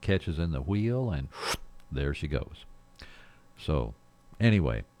wham, it catches in the wheel, and there she goes. So,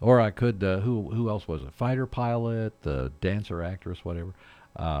 anyway, or I could, who else was it? Fighter pilot, the dancer, actress, whatever.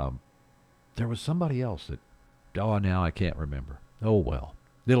 There was somebody else that, now I can't remember. Oh, well.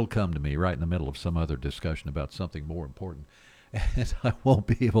 It'll come to me right in the middle of some other discussion about something more important, and I won't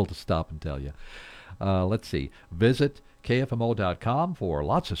be able to stop and tell you. Let's see. Visit KFMO.com for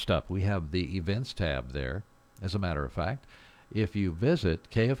lots of stuff. We have the events tab there. As a matter of fact, if you visit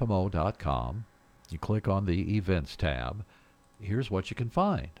KFMO.com, you click on the events tab, here's what you can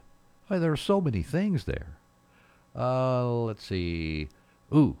find. Well, there are so many things there. Let's see.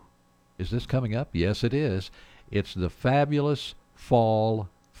 Ooh, is this coming up? Yes, it is. It's the Fabulous Fall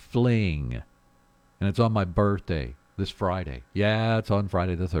Fling. And it's on my birthday, this Friday. Yeah, it's on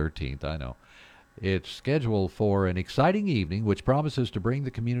Friday the 13th, I know. It's scheduled for an exciting evening which promises to bring the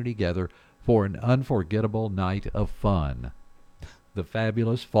community together for an unforgettable night of fun. The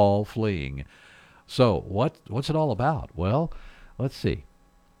Fabulous Fall Fling. So, what's it all about? Well, let's see.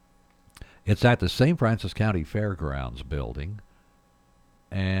 It's at the St. Francis County Fairgrounds building,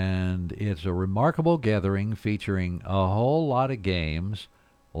 and it's a remarkable gathering featuring a whole lot of games,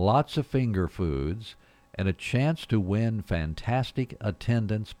 lots of finger foods, and a chance to win fantastic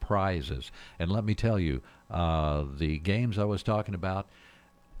attendance prizes. And let me tell you, the games I was talking about,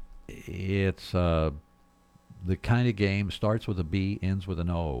 it's the kind of game starts with a B, ends with an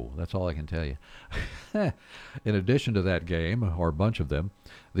O. That's all I can tell you. In addition to that game, or a bunch of them,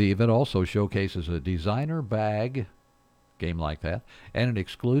 the event also showcases a designer bag, game like that, and an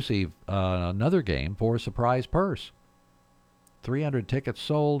exclusive another game for a surprise purse. 300 tickets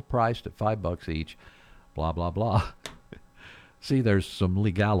sold, priced at $5 each. Blah, blah, blah. See, there's some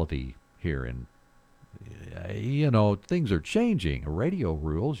legality here, and you know, things are changing. Radio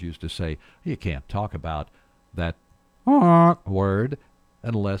rules used to say you can't talk about that word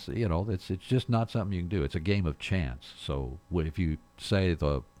unless, you know, it's just not something you can do. It's a game of chance. So if you say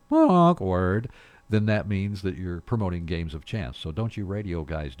the word, then that means that you're promoting games of chance. So don't you radio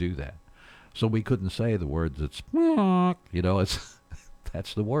guys do that. So we couldn't say the word that's, you know, it's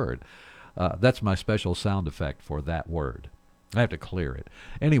that's the word. That's my special sound effect for that word. I have to clear it.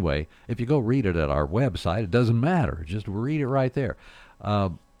 Anyway, if you go read it at our website, it doesn't matter. Just read it right there.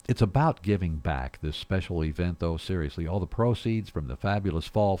 It's about giving back, this special event, though, seriously. All the proceeds from the Fabulous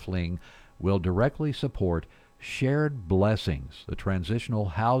Fall Fling will directly support Shared Blessings, the transitional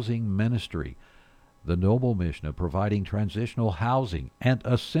housing ministry, the noble mission of providing transitional housing and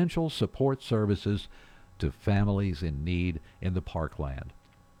essential support services to families in need in the parkland.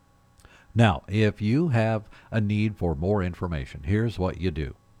 Now, if you have a need for more information, here's what you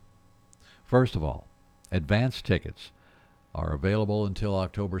do. First of all, advance tickets are available until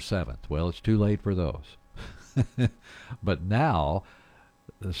October 7th. Well, it's too late for those. But now,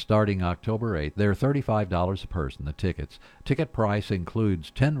 starting October 8th, they're $35 a person, the tickets. Ticket price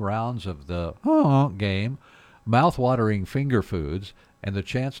includes 10 rounds of the game, mouth-watering finger foods, and the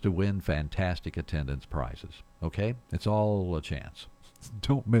chance to win fantastic attendance prizes. Okay? It's all a chance.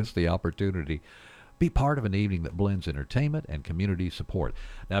 Don't miss the opportunity. Be part of an evening that blends entertainment and community support.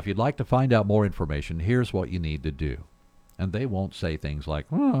 Now, if you'd like to find out more information, here's what you need to do. And they won't say things like,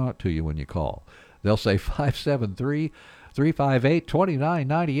 to you when you call. They'll say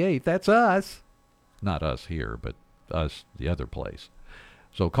 573-358-2998. That's us. Not us here, but us the other place.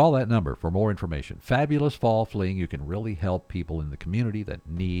 So call that number for more information. Fabulous fall fleeing. You can really help people in the community that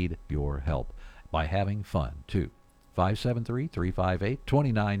need your help by having fun, too.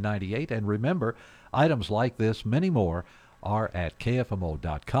 573-358-2998. And remember, items like this, many more, are at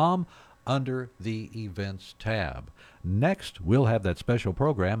KFMO.com under the Events tab. Next, we'll have that special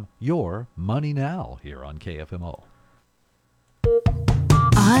program, Your Money Now, here on KFMO.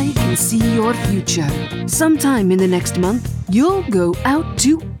 I can see your future. Sometime in the next month, you'll go out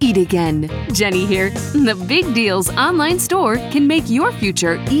to eat again. Jenny here. The Big Deals online store can make your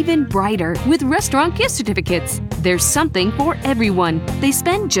future even brighter with restaurant gift certificates. There's something for everyone. They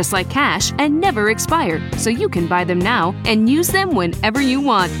spend just like cash and never expire, so you can buy them now and use them whenever you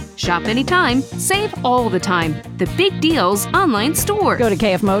want. Shop anytime, save all the time. The Big Deals online store. Go to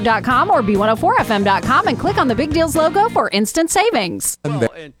KFMO.com or B104FM.com and click on the Big Deals logo for instant savings.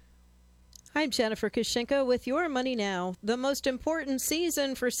 I'm Jennifer Kushinka with Your Money Now. The most important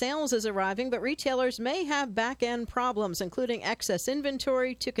season for sales is arriving, but retailers may have back-end problems, including excess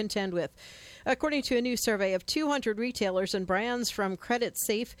inventory to contend with. According to a new survey of 200 retailers and brands from Credit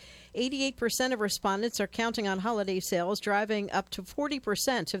Safe, 88% of respondents are counting on holiday sales, driving up to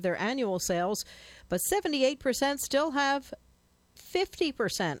 40% of their annual sales, but 78% still have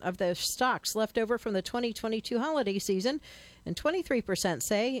 50% of their stocks left over from the 2022 holiday season, and 23%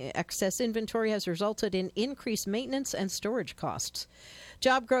 say excess inventory has resulted in increased maintenance and storage costs.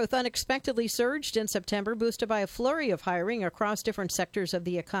 Job growth unexpectedly surged in September, boosted by a flurry of hiring across different sectors of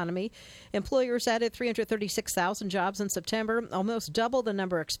the economy. Employers added 336,000 jobs in September, almost double the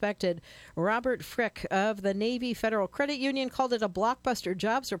number expected. Robert Frick of the Navy Federal Credit Union called it a blockbuster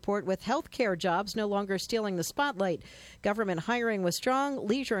jobs report, with healthcare jobs no longer stealing the spotlight. Government hiring was strong.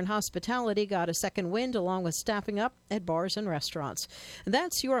 Leisure and hospitality got a second wind, along with staffing up at bars and restaurants.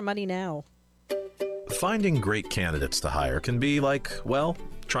 That's Your Money Now. Finding great candidates to hire can be like, well,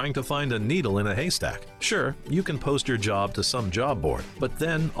 trying to find a needle in a haystack. Sure, you can post your job to some job board, but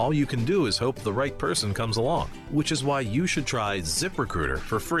then all you can do is hope the right person comes along, which is why you should try ZipRecruiter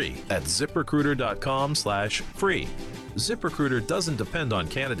for free at ZipRecruiter.com/free. ZipRecruiter doesn't depend on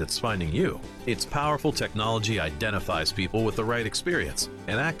candidates finding you. Its powerful technology identifies people with the right experience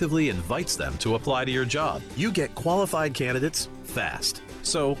and actively invites them to apply to your job. You get qualified candidates fast.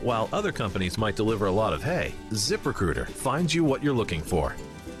 So while other companies might deliver a lot of hay, ZipRecruiter finds you what you're looking for.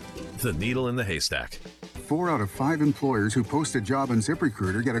 The needle in the haystack. 4 out of 5 employers who post a job on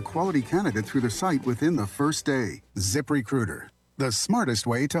ZipRecruiter get a quality candidate through the site within the first day. ZipRecruiter, the smartest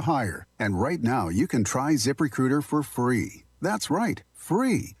way to hire. And right now, you can try ZipRecruiter for free. That's right,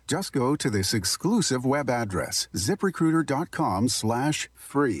 free. Just go to this exclusive web address,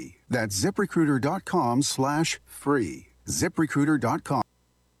 ZipRecruiter.com/free. That's ZipRecruiter.com/free. ZipRecruiter.com.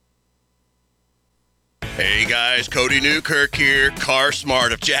 Hey guys, Cody Newkirk here, Car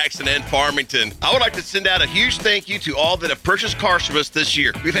Smart of Jackson and Farmington. I would like to send out a huge thank you to all that have purchased cars from us this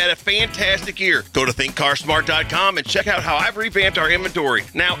year. We've had a fantastic year. Go to thinkcarsmart.com and check out how I've revamped our inventory.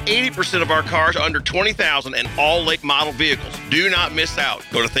 Now 80% of our cars are under $20,000 and all late model vehicles. Do not miss out.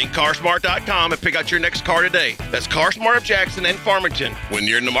 Go to thinkcarsmart.com and pick out your next car today. That's Car Smart of Jackson and Farmington. When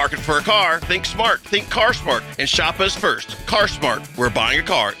you're in the market for a car, think smart, think Car Smart, and shop us first. Car Smart, where buying a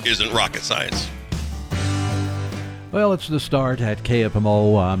car isn't rocket science. Well, it's the start at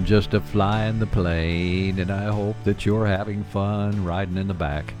KFMO. I'm just flying the plane, and I hope that you're having fun riding in the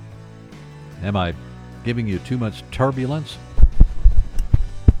back. Am I giving you too much turbulence?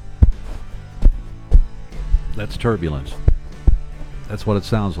 That's turbulence. That's what it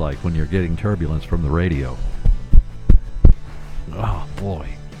sounds like when you're getting turbulence from the radio. Oh, boy.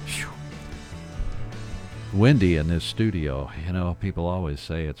 Whew. Windy in this studio. You know, people always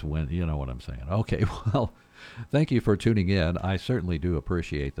say it's windy. You know what I'm saying. Okay, well, thank you for tuning in. I certainly do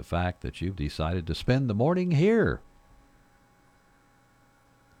appreciate the fact that you've decided to spend the morning here.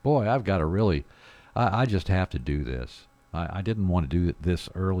 Boy, I've got to really, I just have to do this. I didn't want to do this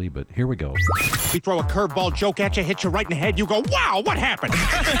early, but here we go. We throw a curveball joke at you, hit you right in the head. You go, wow, what happened?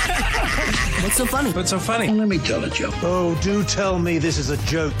 What's so funny? What's so funny? Well, let me tell a joke. Oh, do tell me this is a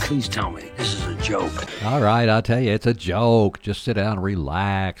joke. Please tell me this is a joke. All right, I'll tell you, it's a joke. Just sit down,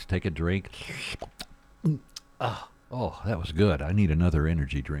 relax, take a drink. Oh, that was good. I need another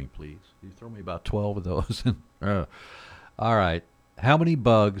energy drink, please. You throw me about 12 of those. All right. How many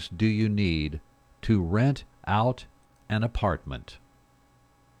bugs do you need to rent out an apartment?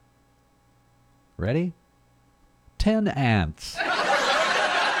 Ready? 10 ants.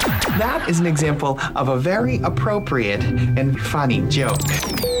 That is an example of a very appropriate and funny joke.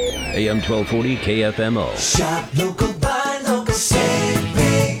 AM 1240 KFMO. Shop local, buy local, save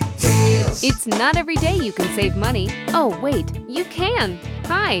big deals. It's not every day you can save money. Oh, wait, you can.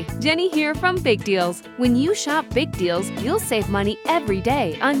 Hi, Jenny here from Big Deals. When you shop Big Deals, you'll save money every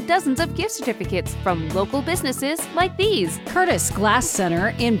day on dozens of gift certificates from local businesses like these. Curtis Glass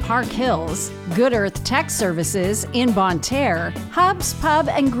Center in Park Hills, Good Earth Tech Services in Bonne Terre, Hub's Pub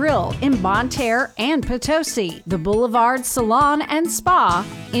and Grill in Bonne Terre and Potosi, the Boulevard Salon and Spa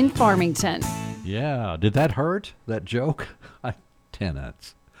in Farmington. Yeah, did that hurt, that joke?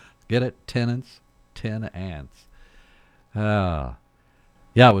 Tenants. Get it? Tenants? 10 ants.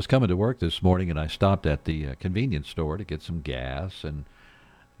 Yeah, I was coming to work this morning, and I stopped at the convenience store to get some gas and,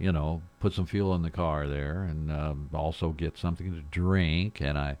 put some fuel in the car there, and also get something to drink.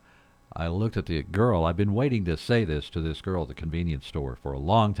 And I looked at the girl. I've been waiting to say this to this girl at the convenience store for a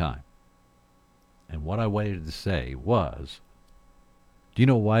long time. And what I waited to say was, do you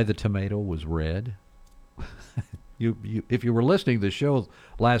know why the tomato was red? If you were listening to the show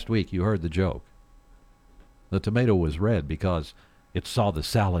last week, you heard the joke. The tomato was red because it saw the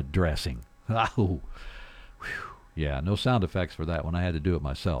salad dressing. Oh, yeah, no sound effects for that one. I had to do it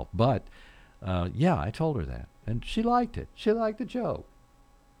myself. But, yeah, I told her that. And she liked it. She liked the joke.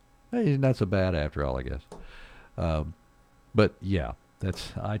 Hey, not so bad after all, I guess. But, yeah,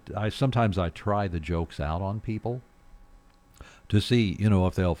 I sometimes I try the jokes out on people to see,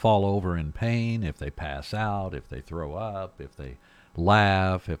 if they'll fall over in pain, if they pass out, if they throw up, if they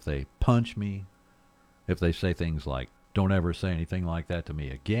laugh, if they punch me, if they say things like, don't ever say anything like that to me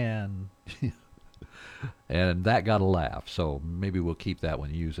again. And that got a laugh, so maybe we'll keep that one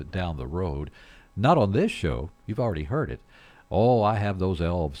and use it down the road. Not on this show. You've already heard it. Oh, I have those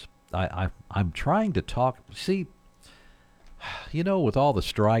elves. I'm trying to talk. See, with all the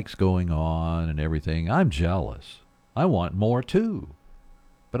strikes going on and everything, I'm jealous. I want more too,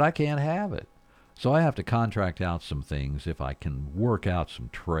 but I can't have it. So I have to contract out some things if I can work out some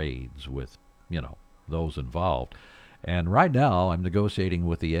trades with, those involved. And right now I'm negotiating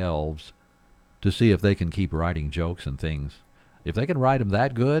with the elves to see if they can keep writing jokes and things. If they can write them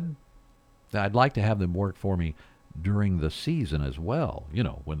that good, I'd like to have them work for me during the season as well,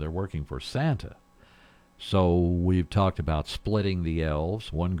 when they're working for Santa. So we've talked about splitting the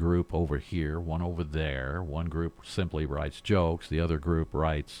elves, one group over here, one over there. One group simply writes jokes, the other group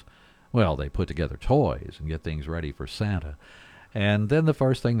writes, they put together toys and get things ready for Santa. And then the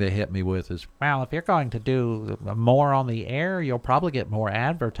first thing they hit me with is, well, if you're going to do more on the air, you'll probably get more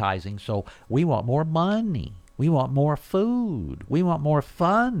advertising, so we want more money. We want more food. We want more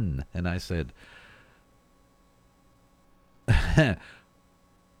fun. And I said,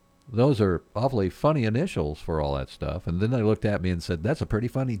 those are awfully funny initials for all that stuff. And then they looked at me and said, that's a pretty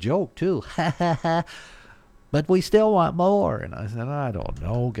funny joke, too. But we still want more. And I said, I don't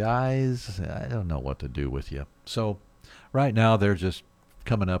know, guys. I don't know what to do with you. So right now they're just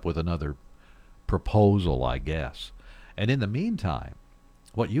coming up with another proposal, I guess. And in the meantime,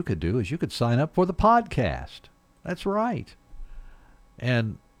 what you could do is you could sign up for the podcast. That's right.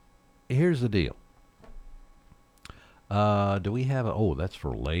 And here's the deal. Do we have that's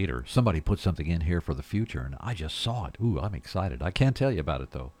for later. Somebody put something in here for the future, and I just saw it. Ooh, I'm excited. I can't tell you about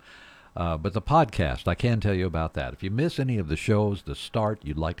it, though. But the podcast, I can tell you about that. If you miss any of the shows, the start,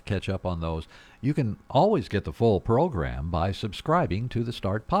 you'd like to catch up on those, you can always get the full program by subscribing to the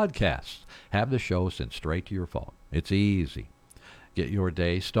Start podcasts. Have the show sent straight to your phone. It's easy. Get your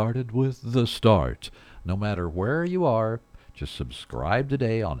day started with the Start. No matter where you are, just subscribe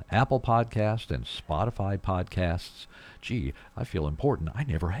today on Apple Podcasts and Spotify Podcasts. Gee, I feel important. I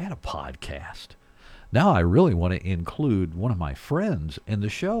never had a podcast. Now I really want to include one of my friends in the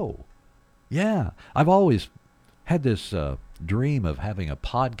show. Yeah, I've always had this dream of having a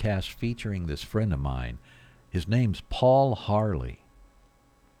podcast featuring this friend of mine. His name's Paul Harley.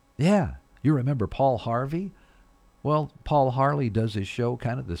 Yeah, you remember Paul Harvey? Well, Paul Harley does his show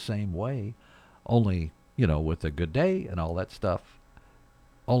kind of the same way, only, with a good day and all that stuff.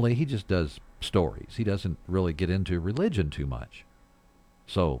 Only he just does stories. He doesn't really get into religion too much.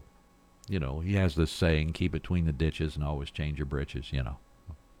 So, he has this saying, keep between the ditches and always change your britches,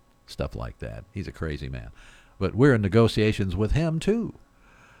 stuff like that. He's a crazy man. But we're in negotiations with him, too.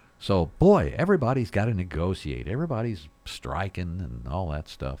 So, boy, everybody's got to negotiate. Everybody's striking and all that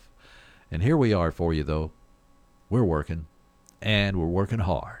stuff. And here we are for you, though. We're working, and we're working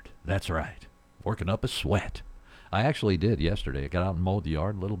hard. That's right. Working up a sweat. I actually did yesterday. I got out and mowed the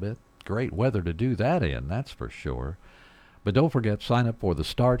yard a little bit. Great weather to do that in, that's for sure. But don't forget, sign up for the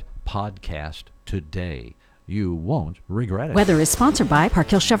Start podcast today. You won't regret it. Weather is sponsored by Park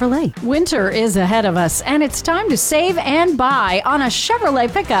Hill Chevrolet. Winter is ahead of us, and it's time to save and buy on a Chevrolet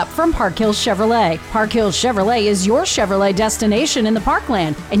pickup from Park Hill Chevrolet. Park Hill Chevrolet is your Chevrolet destination in the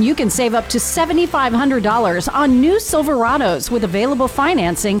Parkland, and you can save up to $7,500 on new Silverados with available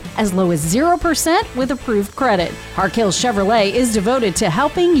financing as low as 0% with approved credit. Park Hill Chevrolet is devoted to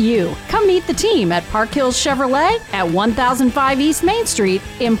helping you. Come meet the team at Park Hill Chevrolet at 1005 East Main Street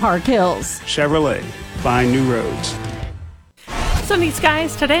in Park Hills. Chevrolet, find new roads. Sunny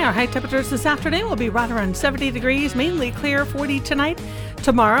skies today. Our high temperatures this afternoon will be right around 70 degrees, mainly clear, 40 tonight.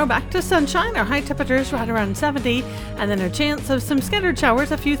 Tomorrow, back to sunshine. Our high temperatures right around 70, and then a chance of some scattered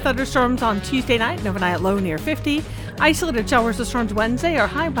showers, a few thunderstorms on Tuesday night, and overnight low near 50. Isolated showers or storms Wednesday, our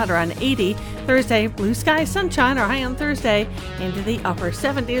high about around 80. Thursday, blue sky, sunshine, our high on Thursday into the upper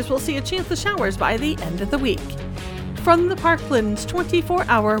 70s. We'll see a chance of showers by the end of the week. From the Parkland's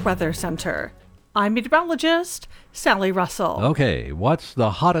 24-hour weather center, I'm meteorologist Sally Russell. Okay, what's the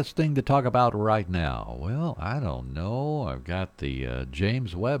hottest thing to talk about right now? Well, I don't know. I've got the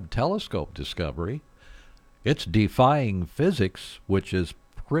James Webb Telescope discovery. It's defying physics, which is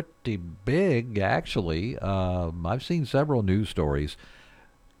pretty big, actually. I've seen several news stories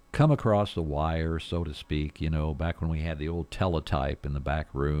come across the wire, so to speak, you know, back when we had the old teletype in the back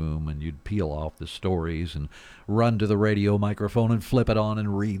room, and you'd peel off the stories and run to the radio microphone and flip it on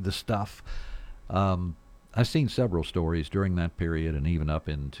and read the stuff. I've seen several stories during that period and even up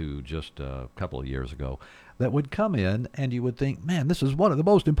into just a couple of years ago that would come in and you would think, man, this is one of the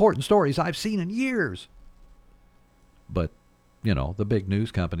most important stories I've seen in years. But, you know, the big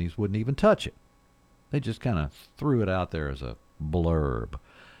news companies wouldn't even touch it. They just kind of threw it out there as a blurb.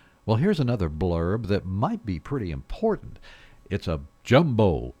 Well, here's another blurb that might be pretty important. It's a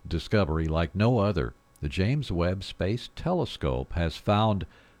jumbo discovery like no other. The James Webb Space Telescope has found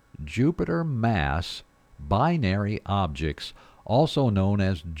Jupiter mass binary objects, also known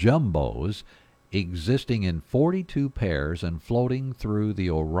as jumbos, existing in 42 pairs and floating through the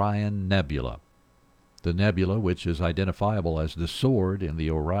Orion Nebula. The nebula, which is identifiable as the sword in the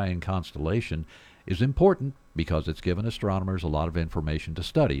Orion constellation, is important because it's given astronomers a lot of information to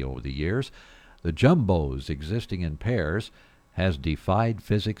study over the years. The jumbos existing in pairs has defied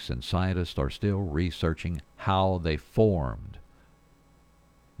physics, and scientists are still researching how they formed.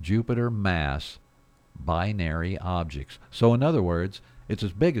 Jupiter mass binary objects. So in other words, it's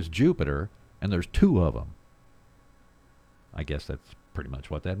as big as Jupiter, and there's two of them. I guess that's pretty much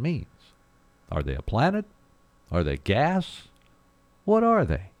what that means. Are they a planet? Are they gas? What are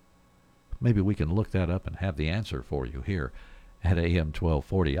they? Maybe we can look that up and have the answer for you here at AM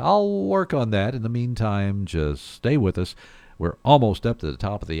 1240. I'll work on that. In the meantime, just stay with us. We're almost up to the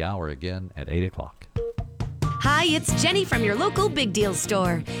top of the hour again at 8 o'clock. Hi, it's Jenny from your local Big Deal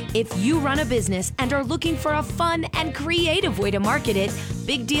store. If you run a business and are looking for a fun and creative way to market it,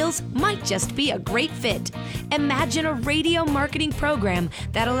 Big Deals might just be a great fit. Imagine a radio marketing program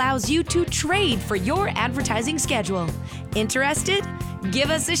that allows you to trade for your advertising schedule. Interested? Give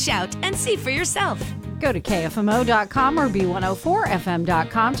us a shout and see for yourself. Go to KFMO.com or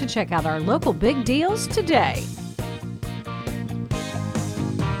B104FM.com to check out our local Big Deals today.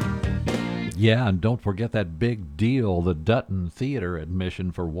 Yeah, and don't forget that big deal, the Dutton Theater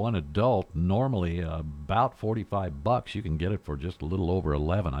admission for one adult, normally about $45. You can get it for just a little over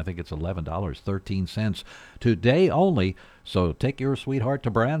 $11. I think it's $11.13 today only. So take your sweetheart to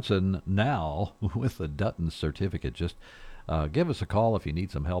Branson now with the Dutton certificate. Just give us a call if you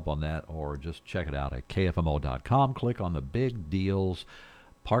need some help on that, or just check it out at KFMO.com. Click on the Big Deals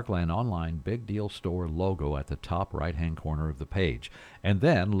Parkland Online Big Deal Store logo at the top right-hand corner of the page. And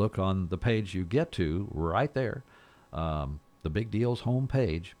then look on the page you get to right there, the Big Deals home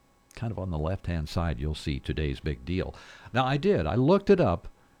page, kind of on the left-hand side, you'll see today's big deal. Now, I looked it up,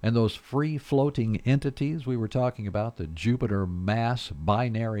 and those free-floating entities we were talking about, the Jupiter Mass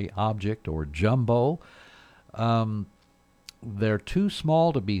Binary Object, or JUMBO, they're too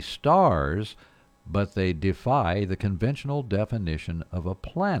small to be stars, but they defy the conventional definition of a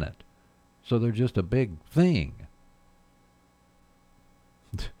planet. So they're just a big thing.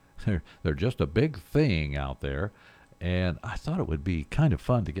 They're just a big thing out there. And I thought it would be kind of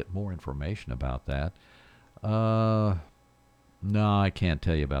fun to get more information about that. No, I can't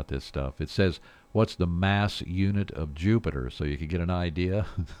tell you about this stuff. It says, what's the mass unit of Jupiter? So you can get an idea.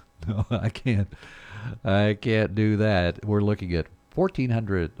 No, I can't do that. We're looking at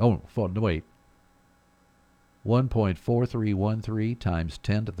 1,400. Oh, wait. 1.4313 times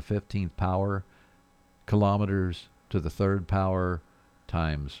 10 to the 15th power kilometers to the third power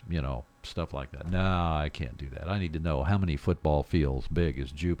times, stuff like that. No, I can't do that. I need to know how many football fields big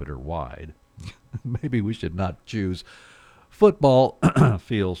is Jupiter wide. maybe we should not choose football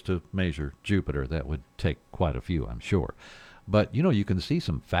fields to measure Jupiter. That would take quite a few, I'm sure. But, you can see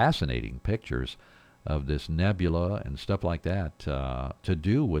some fascinating pictures of this nebula and stuff like that to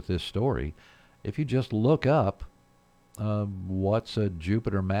do with this story. If you just look up what's a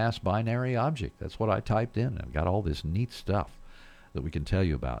Jupiter mass binary object, that's what I typed in. I've got all this neat stuff that we can tell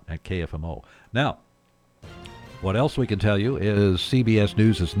you about at KFMO. Now, what else we can tell you is CBS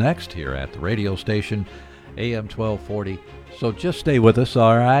News is next here at the radio station, AM 1240. So just stay with us,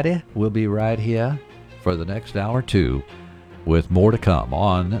 all righty? We'll be right here for the next hour or two with more to come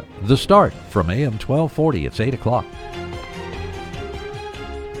on The Start from AM 1240. It's 8 o'clock.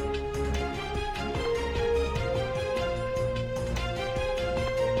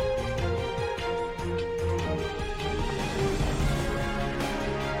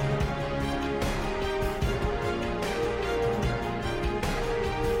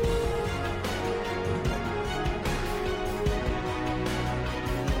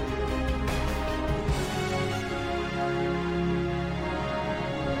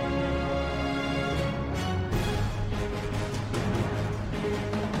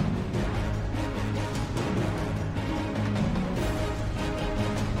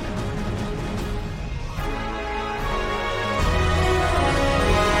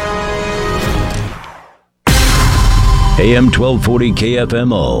 AM 1240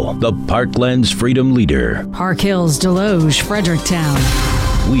 KFMO, the Parkland's freedom leader. Park Hills, Deloge, Fredericktown.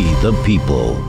 We the people.